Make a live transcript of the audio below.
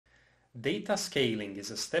Data scaling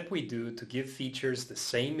is a step we do to give features the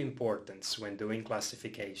same importance when doing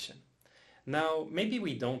classification. Now, maybe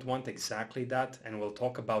we don't want exactly that, and we'll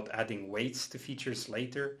talk about adding weights to features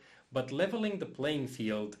later, but leveling the playing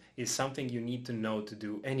field is something you need to know to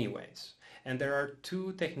do anyways. And there are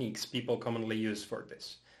two techniques people commonly use for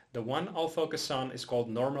this. The one I'll focus on is called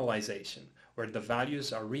normalization, where the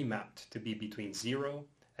values are remapped to be between 0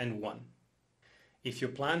 and 1. If you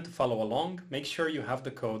plan to follow along, make sure you have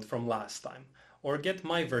the code from last time, or get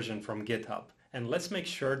my version from GitHub, and let's make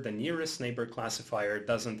sure the nearest neighbor classifier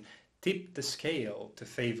doesn't tip the scale to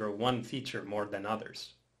favor one feature more than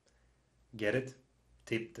others. Get it?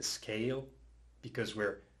 Tip the scale? Because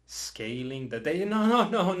we're scaling the data.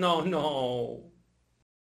 No.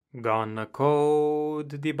 Gonna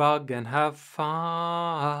code, debug, and have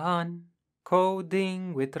fun.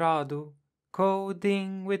 Coding with Radu.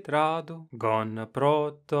 Coding with Radu. Gonna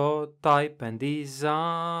prototype and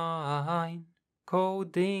design.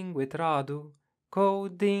 Coding with Radu.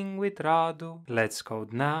 Coding with Radu. Let's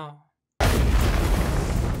code now.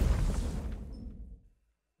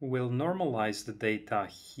 We'll normalize the data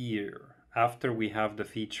here after we have the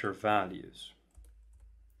feature values.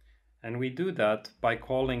 And we do that by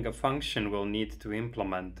calling a function we'll need to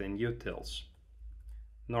implement in utils.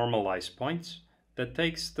 Normalize points that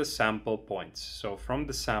takes the sample points. So from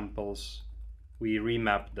the samples, we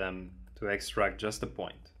remap them to extract just a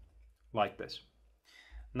point, like this.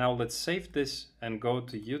 Now let's save this and go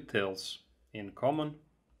to utils in common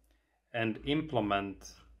and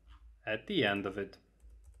implement at the end of it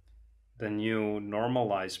the new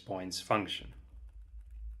normalize points function.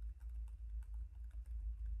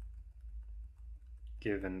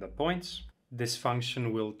 Given the points, this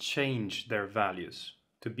function will change their values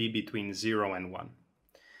to be between 0 and 1.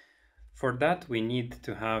 For that, we need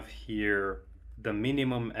to have here the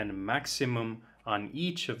minimum and maximum on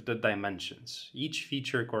each of the dimensions. Each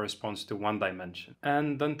feature corresponds to one dimension.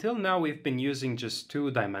 And until now, we've been using just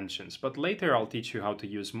 2 dimensions, but later I'll teach you how to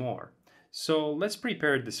use more. So let's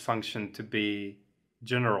prepare this function to be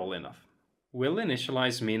general enough. We'll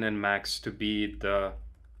initialize min and max to be the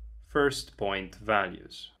first point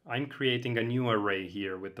values. I'm creating a new array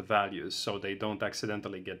here with the values so they don't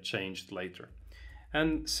accidentally get changed later.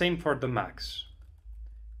 And same for the max.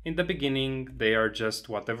 In the beginning, they are just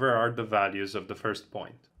whatever are the values of the first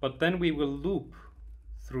point. But then we will loop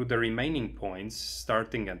through the remaining points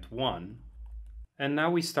starting at 1. And now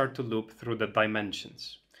we start to loop through the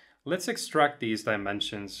dimensions. Let's extract these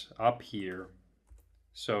dimensions up here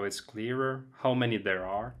so it's clearer how many there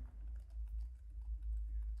are.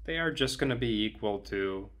 They are just going to be equal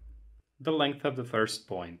to the length of the first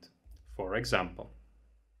point, for example.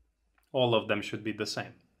 All of them should be the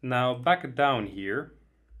same. Now back down here,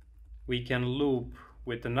 we can loop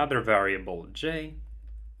with another variable j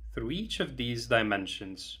through each of these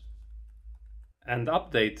dimensions and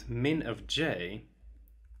update min of j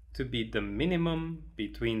to be the minimum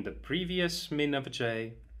between the previous min of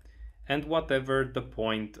j and whatever the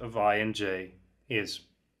point of I and j is.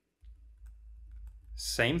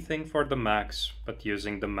 Same thing for the max, but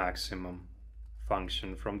using the maximum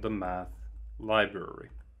function from the math library.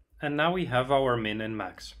 And now we have our min and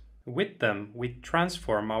max. With them, we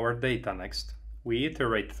transform our data next. We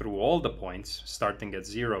iterate through all the points, starting at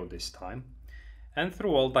 0 this time, and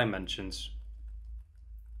through all dimensions,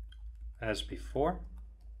 as before.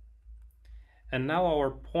 And now our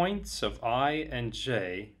points of I and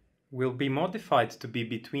j will be modified to be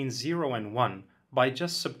between 0 and 1 by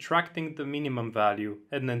just subtracting the minimum value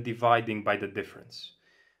and then dividing by the difference.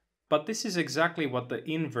 But this is exactly what the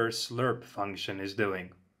inverse lerp function is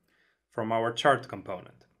doing from our chart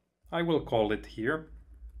component. I will call it here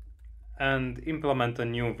and implement a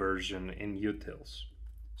new version in utils.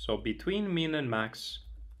 So between min and max,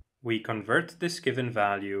 we convert this given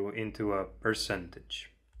value into a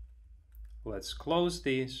percentage. Let's close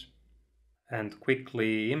these and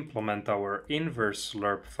quickly implement our inverse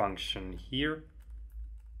lerp function here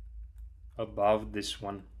above this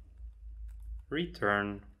one.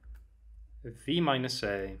 Return v minus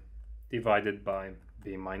a divided by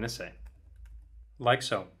b minus a. Like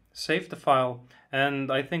so. Save the file,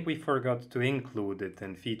 and I think we forgot to include it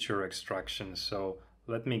in feature extraction, so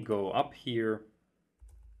let me go up here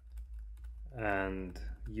and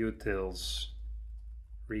utils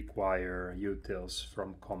require utils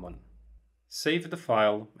from common. Save the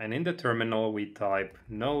file, and in the terminal we type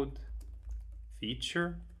node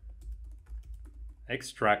feature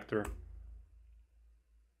extractor.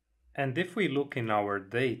 And if we look in our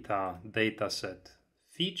dataset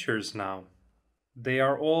features now, they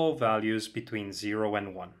are all values between 0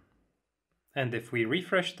 and 1. And if we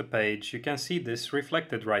refresh the page, you can see this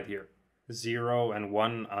reflected right here. 0 and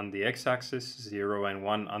 1 on the x-axis, 0 and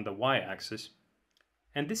 1 on the y-axis.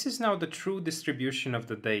 And this is now the true distribution of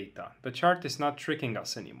the data. The chart is not tricking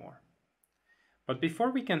us anymore. But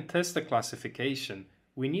before we can test the classification,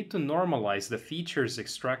 we need to normalize the features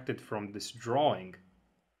extracted from this drawing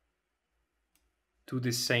to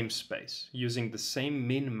this same space, using the same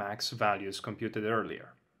min-max values computed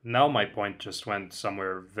earlier. Now my point just went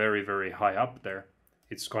somewhere very, very high up there.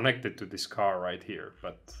 It's connected to this car right here,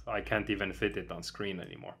 but I can't even fit it on screen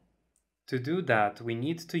anymore. To do that, we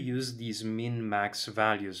need to use these min-max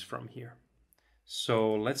values from here.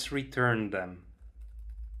 So let's return them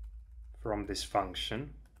from this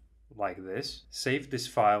function, like this. Save this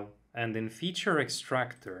file, and in feature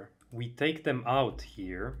extractor, we take them out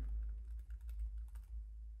here.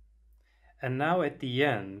 And now at the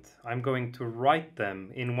end, I'm going to write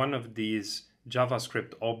them in one of these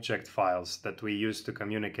JavaScript object files that we use to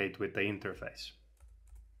communicate with the interface.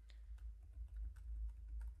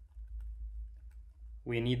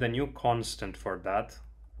 We need a new constant for that.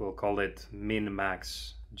 We'll call it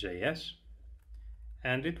min-max.js.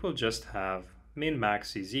 And it will just have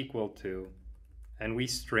min-max is equal to, and we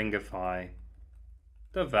stringify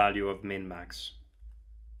the value of min-max.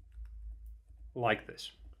 Like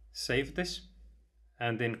this. Save this.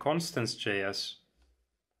 And in constants.js,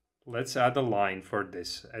 let's add a line for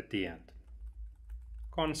this at the end.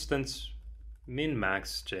 Constants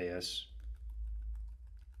min-max.js.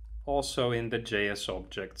 Also in the JS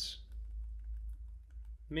objects,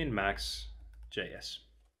 min-max.js.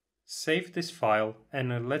 Save this file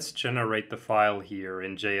and let's generate the file here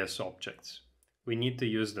in JS objects. We need to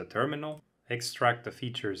use the terminal, extract the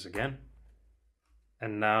features again,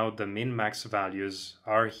 and now the min-max values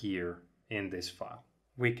are here in this file.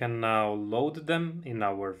 We can now load them in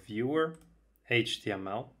our viewer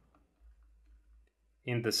HTML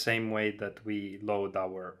in the same way that we load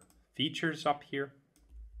our features up here,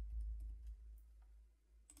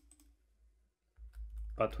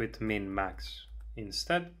 but with min-max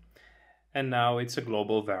instead. And now it's a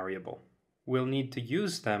global variable. We'll need to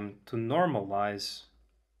use them to normalize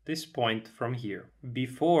this point from here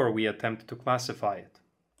before we attempt to classify it.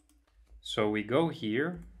 So we go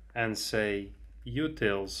here and say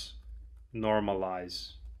utils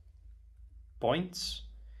normalize points.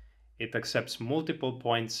 It accepts multiple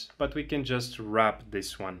points, but we can just wrap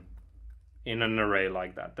this one in an array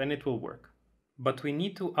like that, and it will work. But we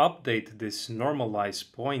need to update this normalize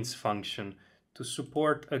points function to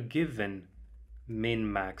support a given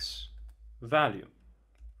min-max value,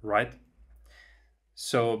 right?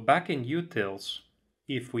 So back in utils,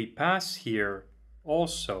 if we pass here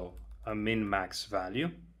also a min-max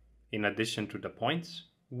value, in addition to the points,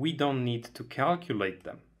 we don't need to calculate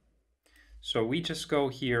them. So we just go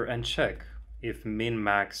here and check if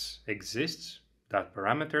min-max exists, that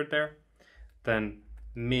parameter there, then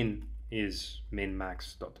min is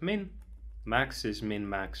min-max.min, max is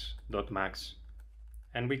min-max.max,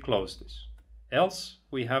 and we close this. Else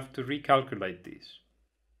we have to recalculate these,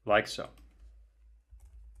 like so.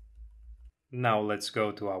 Now let's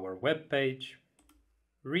go to our web page,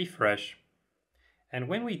 refresh, and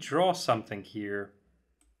when we draw something here,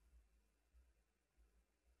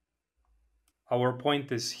 our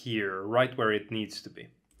point is here, right where it needs to be.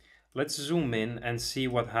 Let's zoom in and see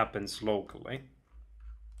what happens locally.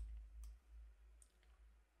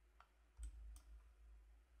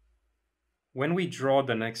 When we draw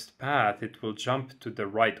the next path, it will jump to the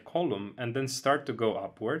right column and then start to go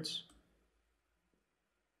upwards.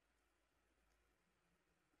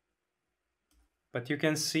 But you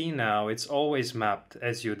can see now it's always mapped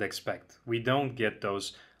as you'd expect. We don't get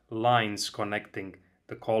those lines connecting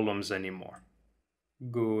the columns anymore.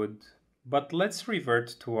 Good. But let's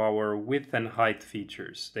revert to our width and height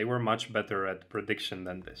features. They were much better at prediction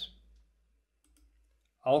than this.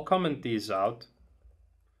 I'll comment these out.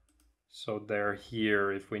 So they're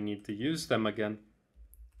here if we need to use them again.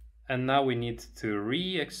 And now we need to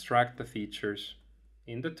re-extract the features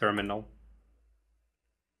in the terminal.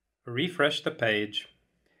 Refresh the page,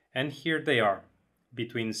 and here they are,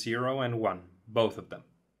 between 0 and 1, both of them.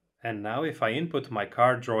 And now if I input my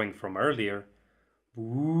car drawing from earlier,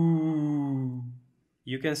 ooh,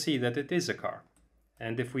 you can see that it is a car.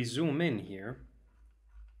 And if we zoom in here,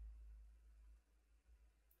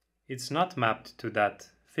 it's not mapped to that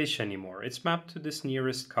fish anymore. It's mapped to this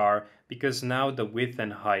nearest car because now the width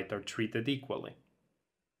and height are treated equally.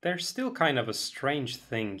 There's still kind of a strange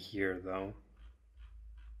thing here though.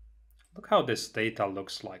 Look how this data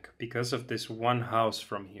looks like because of this one house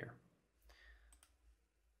from here.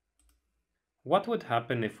 What would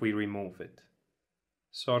happen if we remove it?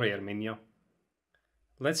 Sorry, Herminio.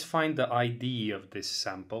 Let's find the ID of this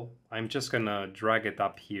sample. I'm just gonna drag it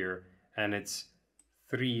up here and it's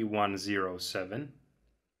 3107.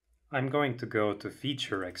 I'm going to go to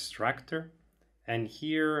feature extractor, and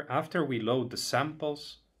here after we load the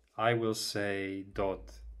samples I will say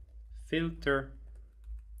dot filter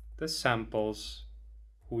the samples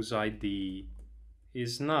whose ID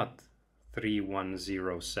is not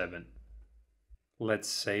 3107. Let's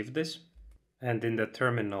save this, and in the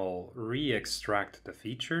terminal re-extract the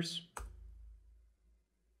features,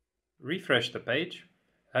 refresh the page,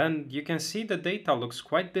 and you can see the data looks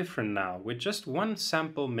quite different now with just one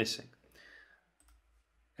sample missing.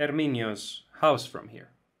 Herminio's house from here.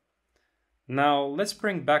 Now let's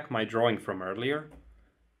bring back my drawing from earlier.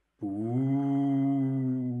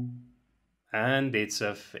 Ooh, and it's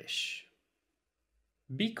a fish.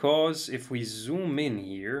 Because if we zoom in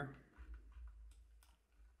here,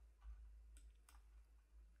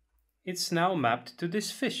 it's now mapped to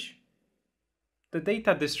this fish. The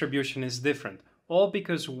data distribution is different, all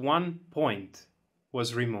because one point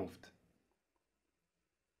was removed.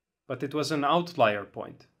 But it was an outlier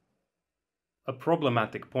point, a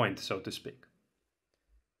problematic point, so to speak.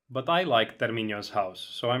 But I like Herminio's house,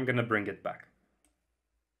 so I'm gonna bring it back.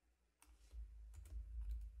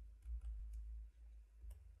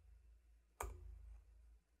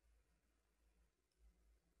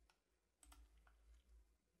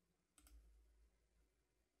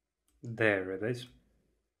 There it is.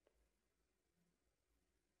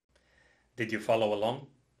 Did you follow along?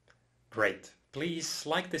 Great. Please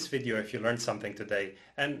like this video if you learned something today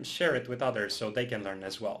and share it with others so they can learn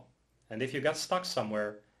as well. And if you got stuck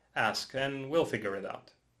somewhere, ask and we'll figure it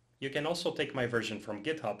out. You can also take my version from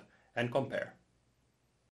GitHub and compare.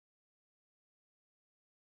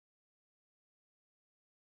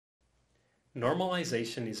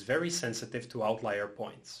 Normalization is very sensitive to outlier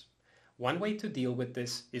points. One way to deal with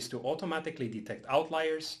this is to automatically detect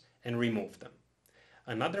outliers and remove them.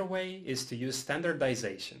 Another way is to use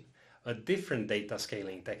standardization, a different data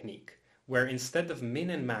scaling technique, where instead of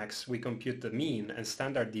min and max we compute the mean and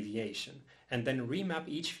standard deviation, and then remap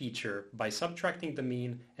each feature by subtracting the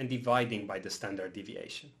mean and dividing by the standard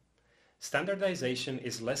deviation. Standardization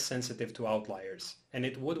is less sensitive to outliers, and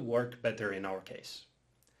it would work better in our case.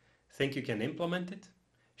 Think you can implement it?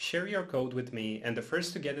 Share your code with me, and the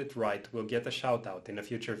first to get it right will get a shoutout in a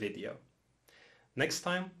future video. Next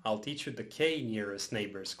time, I'll teach you the k nearest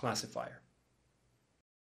neighbors classifier.